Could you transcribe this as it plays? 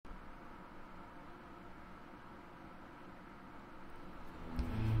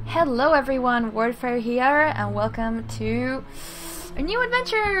Hello everyone, Wardfire here, and welcome to a new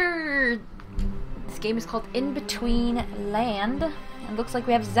adventure! This game is called Inbetween Land, and looks like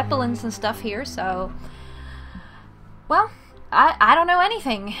we have zeppelins and stuff here, so... Well, I don't know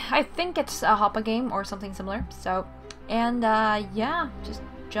anything. I think it's a Hoppa game or something similar, so... And, yeah, just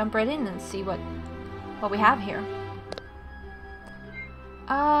jump right in and see what we have here.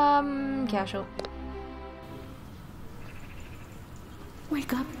 Casual.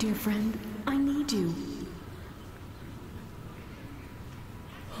 Wake up, dear friend. I need you.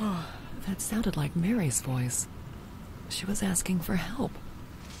 Oh, that sounded like Mary's voice. She was asking for help.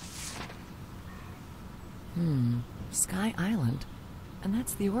 Sky Island. And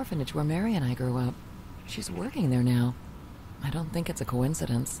that's the orphanage where Mary and I grew up. She's working there now. I don't think it's a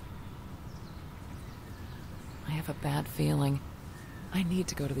coincidence. I have a bad feeling. I need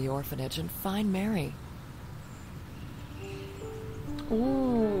to go to the orphanage and find Mary.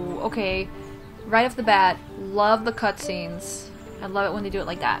 Ooh, okay. Right off the bat, love the cutscenes. I love it when they do it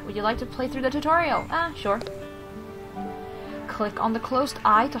like that. Would you like to play through the tutorial? Sure. Click on the closed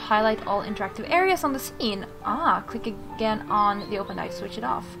eye to highlight all interactive areas on the scene. Click again on the open eye to switch it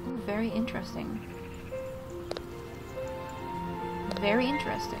off. Ooh, very interesting. Very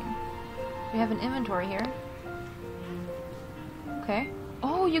interesting. We have an inventory here. Okay.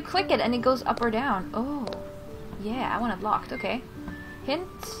 Oh, you click it and it goes up or down. Oh. Yeah, I want it locked. Okay. Hint,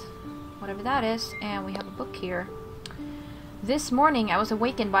 whatever that is, and we have a book here. This morning I was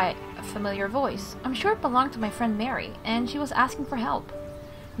awakened by a familiar voice. I'm sure it belonged to my friend Mary, and she was asking for help.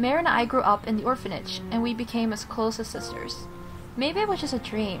 Mary and I grew up in the orphanage, and we became as close as sisters. Maybe it was just a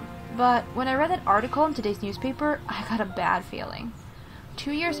dream, but when I read that article in today's newspaper, I got a bad feeling.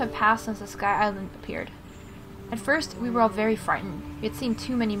 2 years have passed since the Sky Island appeared. At first, we were all very frightened. We had seen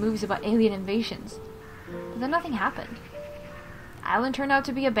too many movies about alien invasions. But then nothing happened. The island turned out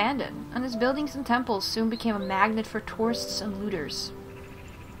to be abandoned, and its buildings and temples soon became a magnet for tourists and looters.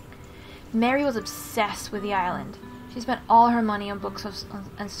 Mary was obsessed with the island. She spent all her money on books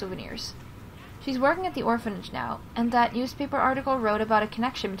and souvenirs. She's working at the orphanage now, and that newspaper article wrote about a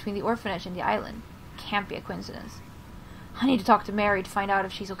connection between the orphanage and the island. Can't be a coincidence. I need to talk to Mary to find out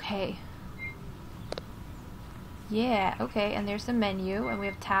if she's okay. Yeah, okay, and there's the menu, and we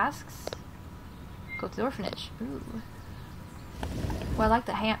have tasks. Go to the orphanage. Ooh. Well, I like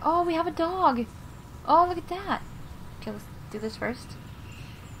the hand. Oh, we have a dog! Oh, look at that! Okay, let's do this first.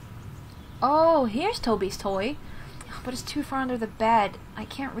 Oh, here's Toby's toy. But it's too far under the bed. I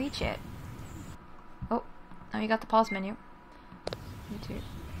can't reach it. Oh, now you got the pause menu. Me too.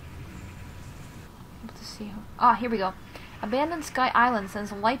 Let's see. Here we go. Abandoned Sky Island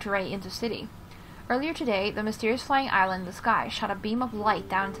sends a light ray into city. Earlier today, the mysterious flying island in the sky shot a beam of light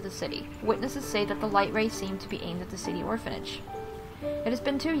down into the city. Witnesses say that the light ray seemed to be aimed at the city orphanage. It has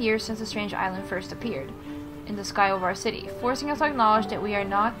been 2 years since the strange island first appeared in the sky over our city, forcing us to acknowledge that we are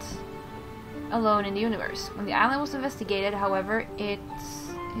not alone in the universe. When the island was investigated, however, it's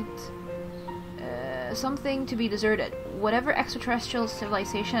something to be deserted. Whatever extraterrestrial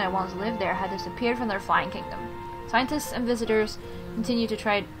civilization that once lived there had disappeared from their flying kingdom. Scientists and visitors continue to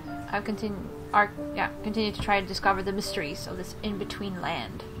try to discover the mysteries of this in-between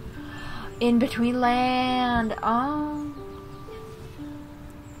land. In-between land! Oh.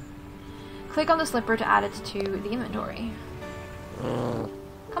 Click on the slipper to add it to the inventory.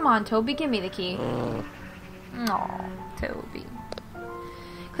 Come on, Toby, give me the key. Aw, Toby.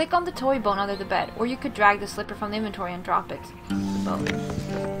 Click on the toy bone under the bed, or you could drag the slipper from the inventory and drop it. The bone.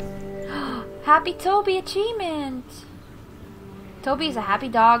 Happy Toby achievement! Toby is a happy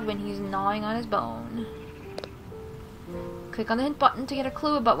dog when he's gnawing on his bone. Click on the hint button to get a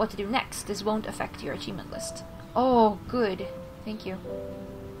clue about what to do next. This won't affect your achievement list. Oh, good. Thank you.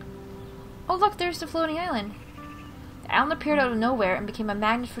 Oh, look, there's the floating island. The island appeared out of nowhere and became a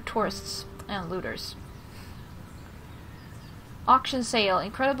magnet for tourists and looters. Auction sale.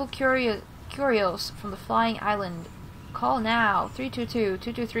 Incredible curios from the flying island. Call now.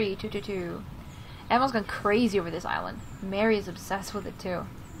 322-223-222. Everyone's gone crazy over this island. Mary is obsessed with it too.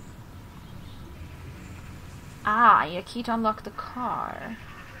 I need a key to unlock the car.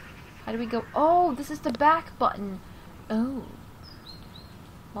 How do we go? Oh, this is the back button. Oh.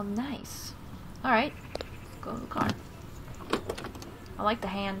 Well, nice. Alright. Go to the car. I like the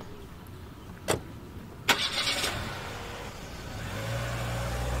hand.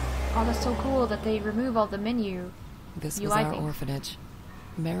 Oh, that's so cool that they remove all the menu. This was our orphanage.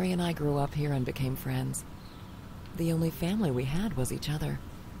 Mary and I grew up here and became friends. The only family we had was each other.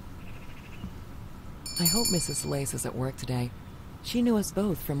 I hope Mrs. Lace is at work today. She knew us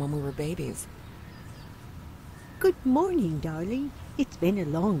both from when we were babies. Good morning, darling. It's been a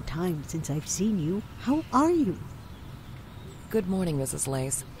long time since I've seen you. How are you? Good morning, Mrs.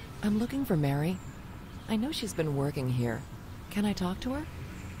 Lace. I'm looking for Mary. I know she's been working here. Can I talk to her?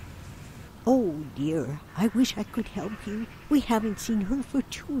 Oh, dear. I wish I could help you. We haven't seen her for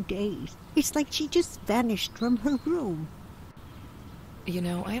 2 days. It's like she just vanished from her room. You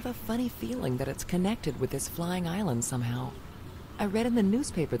know, I have a funny feeling that it's connected with this flying island somehow. I read in the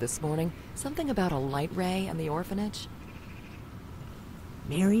newspaper this morning something about a light ray and the orphanage.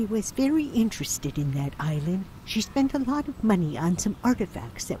 Mary was very interested in that island. She spent a lot of money on some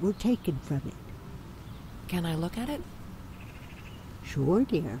artifacts that were taken from it. Can I look at it? Sure,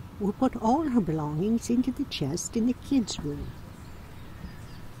 dear. We'll put all her belongings into the chest in the kids' room.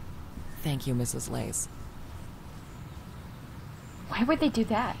 Thank you, Mrs. Lace. Why would they do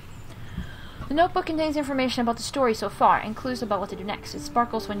that? The notebook contains information about the story so far and clues about what to do next. It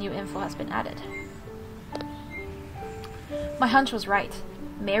sparkles when new info has been added. My hunch was right.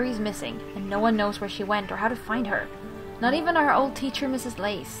 Mary's missing, and no one knows where she went or how to find her. Not even our old teacher, Mrs.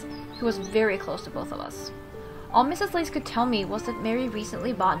 Lace, who was very close to both of us. All Mrs. Lace could tell me was that Mary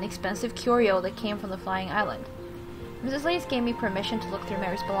recently bought an expensive curio that came from the flying island. Mrs. Lace gave me permission to look through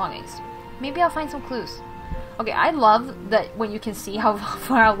Mary's belongings. Maybe I'll find some clues. Okay, I love that when you can see how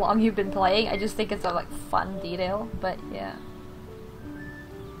for how long you've been playing. I just think it's a like fun detail, but yeah.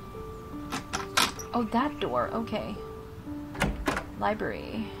 Oh, that door. Okay.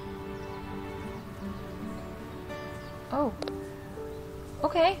 Library. Oh.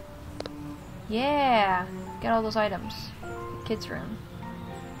 Okay. Yeah. Get all those items. Kids' room.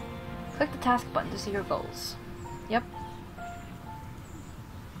 Click the task button to see your goals. Yep.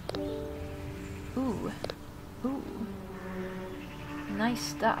 Ooh. Ooh. Nice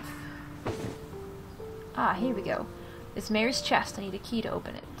stuff. Ah, here we go. It's Mary's chest. I need a key to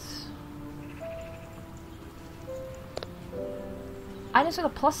open it. Items with a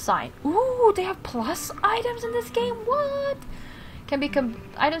plus sign. Ooh, they have plus items in this game? What?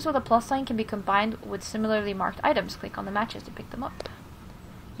 Items with a plus sign can be combined with similarly marked items. Click on the matches to pick them up.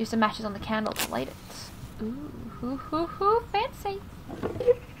 Use the matches on the candle to light it. Ooh, fancy.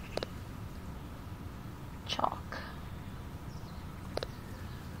 Chalk.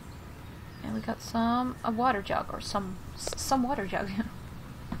 And we got a water jug, or some water jug.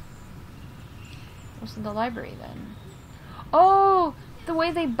 What's in the library then? Oh, the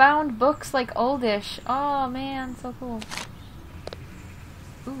way they bound books like oldish. Oh man, so cool.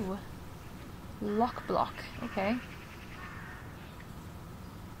 Ooh. Lock block. Okay.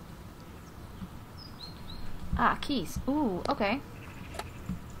 Ah, keys. Ooh, okay.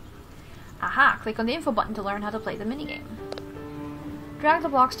 Aha! Click on the info button to learn how to play the minigame. Drag the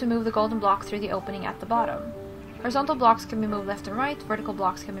blocks to move the golden block through the opening at the bottom. Horizontal blocks can be moved left and right. Vertical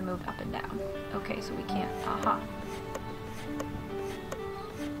blocks can be moved up and down. Okay, so we can't. Aha.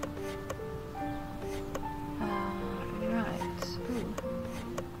 Right. Ooh.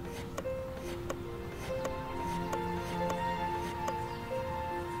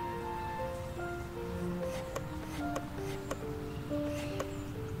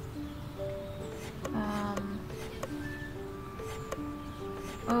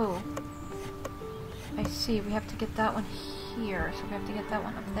 Oh. I see. We have to get that one here, so we have to get that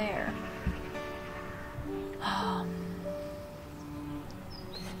one up there.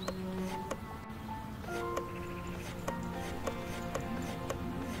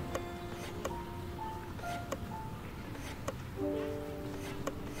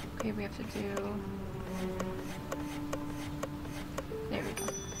 Okay, we have to do... There we go.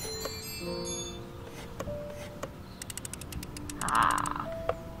 Ah.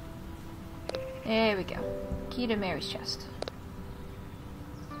 There we go. Key to Mary's chest.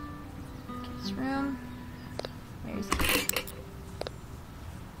 Kids' room. Mary's key.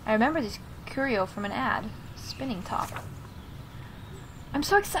 I remember this curio from an ad. Spinning top. I'm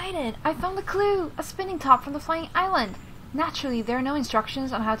so excited! I found the clue! A spinning top from the flying island! Naturally, there are no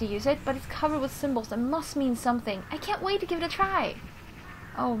instructions on how to use it, but it's covered with symbols that must mean something. I can't wait to give it a try!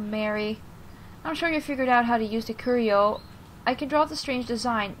 Oh, Mary. I'm sure you figured out how to use the curio. I can draw the strange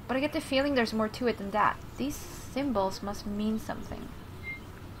design, but I get the feeling there's more to it than that. These symbols must mean something.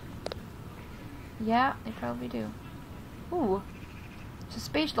 Yeah, they probably do. Ooh. It's a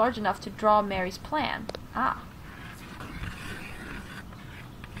space large enough to draw Mary's plan. Ah.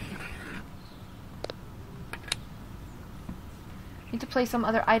 Need to place some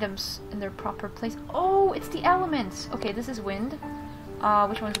other items in their proper place. Oh, it's the elements! Okay, this is wind.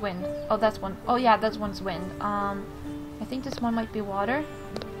 Which one's wind? Oh, that's one. Oh yeah, that one's wind. I think this one might be water.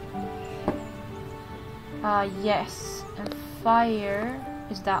 Yes. And fire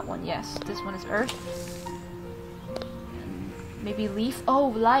is that one, yes. This one is earth. Maybe leaf? Oh,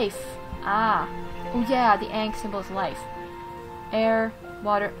 life. Ah. Oh yeah, the ang symbol is life. Air,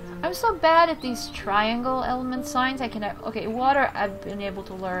 water. I'm so bad at these triangle element signs. I can... Okay, water I've been able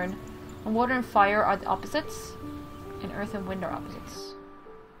to learn. And water and fire are the opposites. And earth and wind are opposites.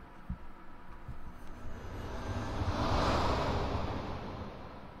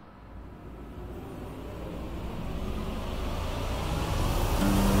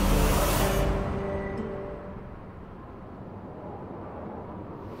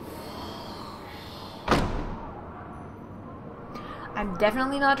 I'm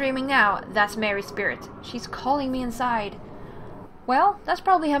definitely not dreaming now. That's Mary's spirit. She's calling me inside. Well, that's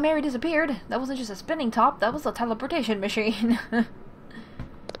probably how Mary disappeared. That wasn't just a spinning top, that was a teleportation machine.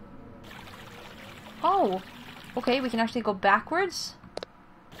 Oh, okay, we can actually go backwards?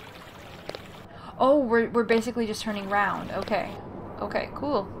 Oh, we're basically just turning round. Okay. Okay,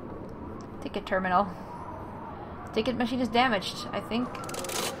 cool. Ticket terminal. Ticket machine is damaged, I think.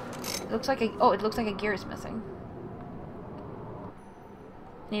 It looks like it looks like a gear is missing.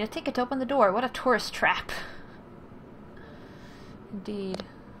 Need a ticket to open the door. What a tourist trap. Indeed.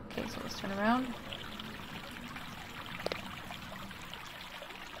 Okay, so let's turn around.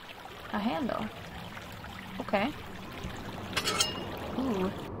 A handle. Okay.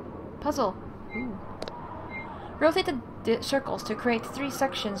 Ooh. Puzzle. Ooh. Rotate the circles to create 3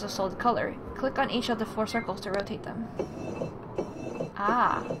 sections of solid color. Click on each of the 4 circles to rotate them.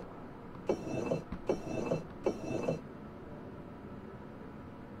 Ah.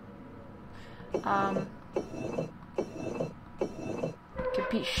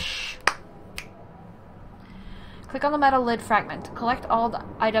 Capiche. Click on the metal lid fragment. Collect all the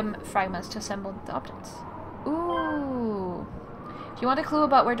item fragments to assemble the objects. Ooh. If you want a clue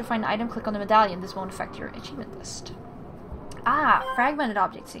about where to find the item, click on the medallion. This won't affect your achievement list. Ah, fragmented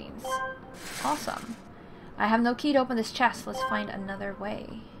object scenes. Awesome. I have no key to open this chest. Let's find another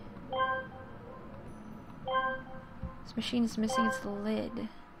way. This machine is missing its lid.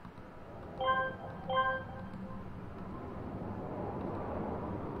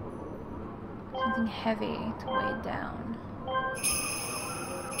 Something heavy to weigh down.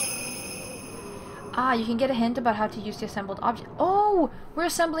 Ah, you can get a hint about how to use the assembled object. Oh! We're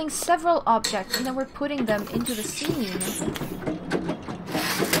assembling several objects and then we're putting them into the scene.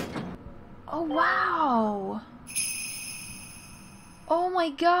 Oh, wow! Oh my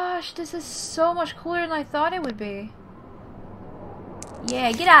gosh, this is so much cooler than I thought it would be.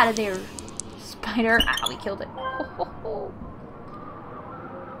 Yeah, get out of there, spider. Ah, we killed it.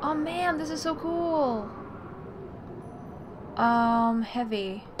 Oh man, this is so cool.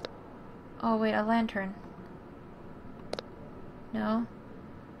 Heavy. Oh wait, a lantern. No.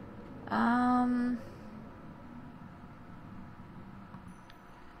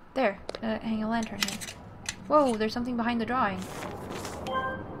 There. Hang a lantern here. Whoa, there's something behind the drawing.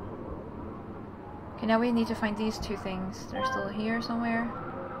 Okay, now we need to find these 2 things. They're still here somewhere.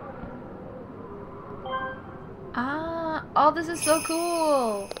 Ah! Oh, this is so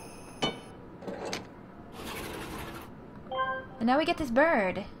cool! And now we get this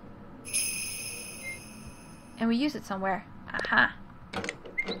bird. And we use it somewhere. Aha!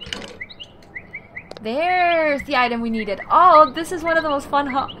 There's the item we needed. Oh, this is one of the most fun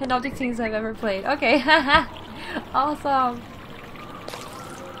hidden object scenes I've ever played. Okay, haha! Awesome!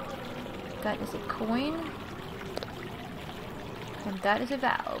 That is a coin. And that is a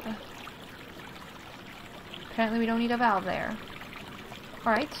valve. Apparently we don't need a valve there.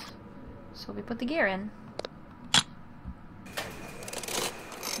 Alright. So we put the gear in.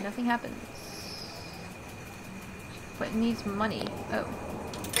 Nothing happens. But it needs money. Oh.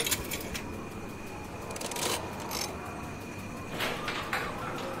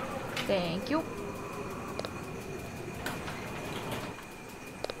 Thank you.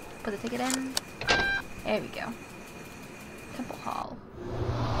 Put the ticket in. There we go. Temple Hall.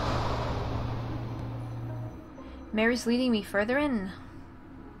 Mary's leading me further in.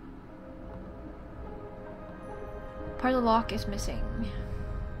 Part of the lock is missing.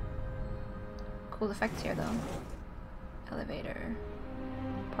 Cool effects here though. Elevator.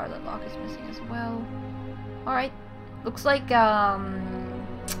 Part of the lock is missing as well. Alright. Looks like oh,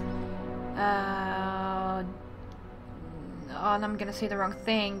 and I'm gonna say the wrong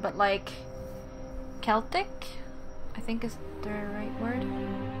thing, but like Celtic, I think is the right word.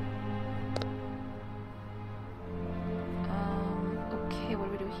 Okay, what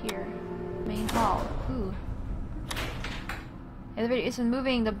do we do here? Main hall. Ooh. Elevator isn't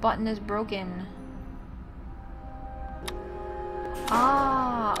moving, the button is broken.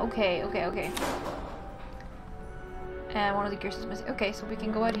 Ah, okay. And one of the gears is missing. Okay, so we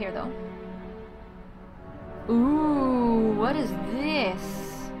can go out here though. Ooh, what is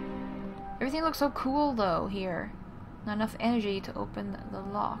this? Everything looks so cool though here. Not enough energy to open the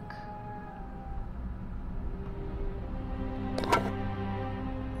lock.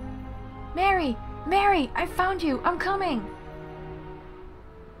 Mary! Mary! I found you! I'm coming!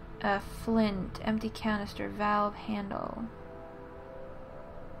 A flint, empty canister, valve handle.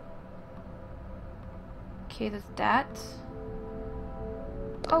 Okay, that's that.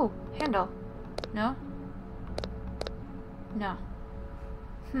 Oh, handle. No? No.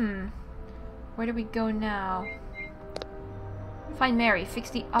 Where do we go now? Find Mary. Fix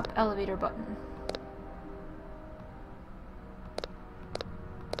the up elevator button.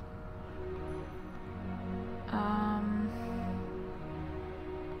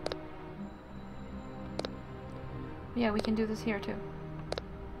 Yeah, we can do this here too.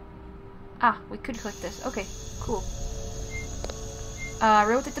 Ah, we could click this. Okay, cool.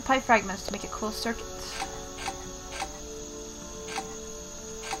 Rotate the pipe fragments to make a closed circuit.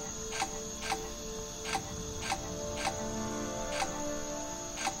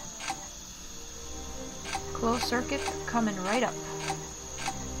 Closed circuit coming right up.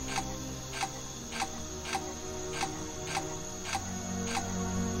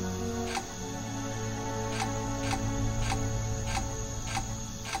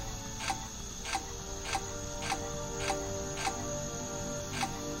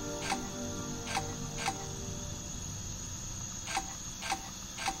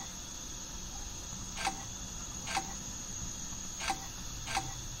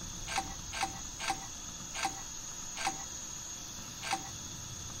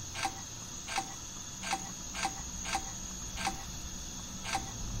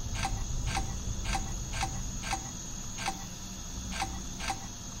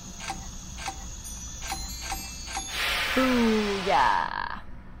 Booyah!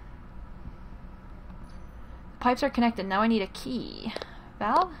 The pipes are connected. Now I need a key.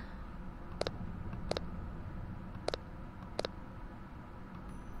 Valve?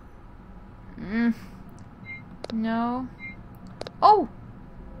 No. Oh!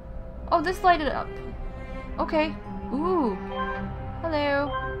 Oh, this lighted up. Okay. Ooh.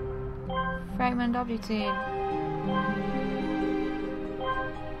 Hello. Fragment object scene.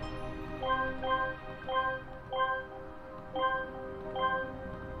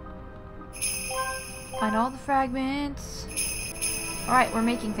 Find all the fragments. Alright, we're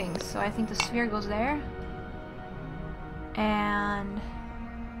making things. So I think the sphere goes there. And...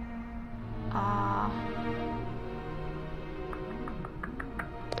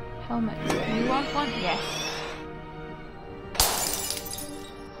 helmet. You want one? Yes.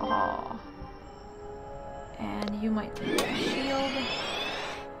 Oh. And you might take a shield.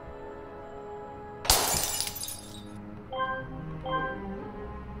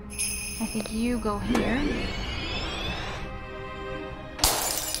 I think you go here.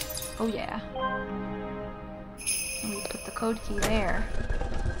 Oh yeah. And we put the code key there.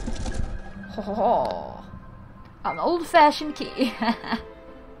 Ho ho ho! An old-fashioned key.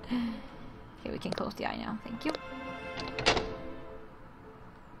 Okay, we can close the eye now. Thank you.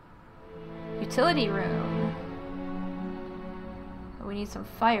 Utility room. But we need some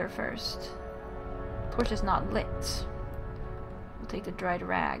fire first. Torch is not lit. We'll take the dried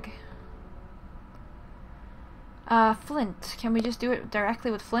rag. Flint. Can we just do it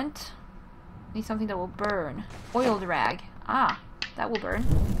directly with flint? Need something that will burn. Oiled rag. Ah, that will burn.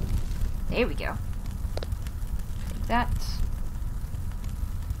 There we go. Take that.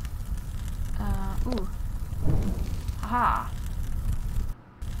 Ooh. Aha.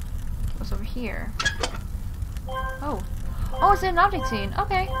 What's over here? Oh. Oh, it's an object scene.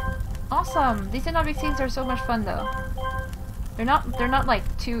 Okay. Awesome. These object scenes are so much fun though. They're not like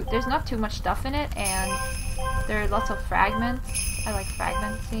there's not too much stuff in it, and there are lots of fragments. I like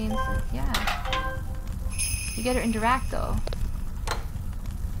fragment scenes, and yeah. You get to interact though.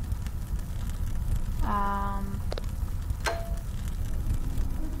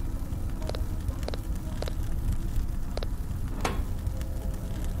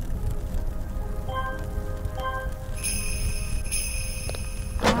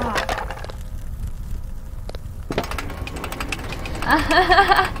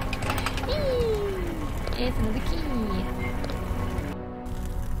 It's another key.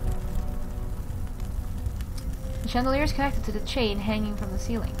 The chandelier is connected to the chain hanging from the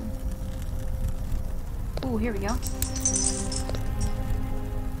ceiling. Ooh, here we go.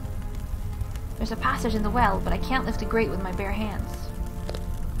 There's a passage in the well, but I can't lift the grate with my bare hands.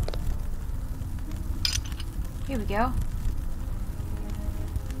 Here we go.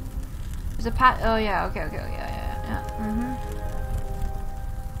 There's a oh yeah, okay, yeah.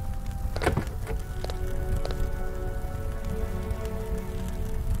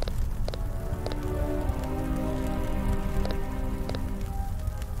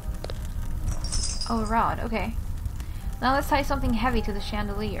 Oh, a rod. Okay. Now let's tie something heavy to the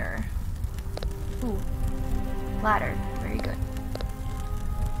chandelier. Ooh. Ladder. Very good.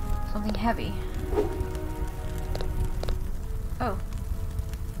 Something heavy. Oh.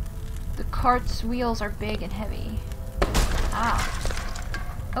 The cart's wheels are big and heavy.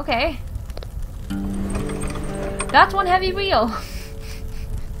 Ah. Okay. That's one heavy wheel.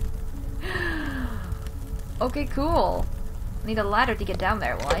 Okay, cool. Need a ladder to get down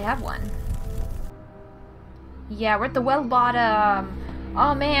there. Well, I have one. Yeah, we're at the well bottom.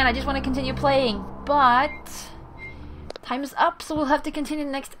 Oh man, I just want to continue playing, but time is up, so we'll have to continue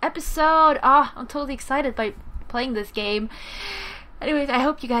the next episode. Ah, I'm totally excited by playing this game. Anyways, I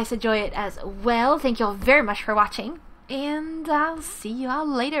hope you guys enjoy it as well. Thank you all very much for watching, and I'll see you all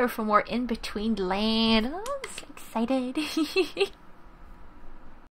later for more In Between Land. Oh, I'm so excited.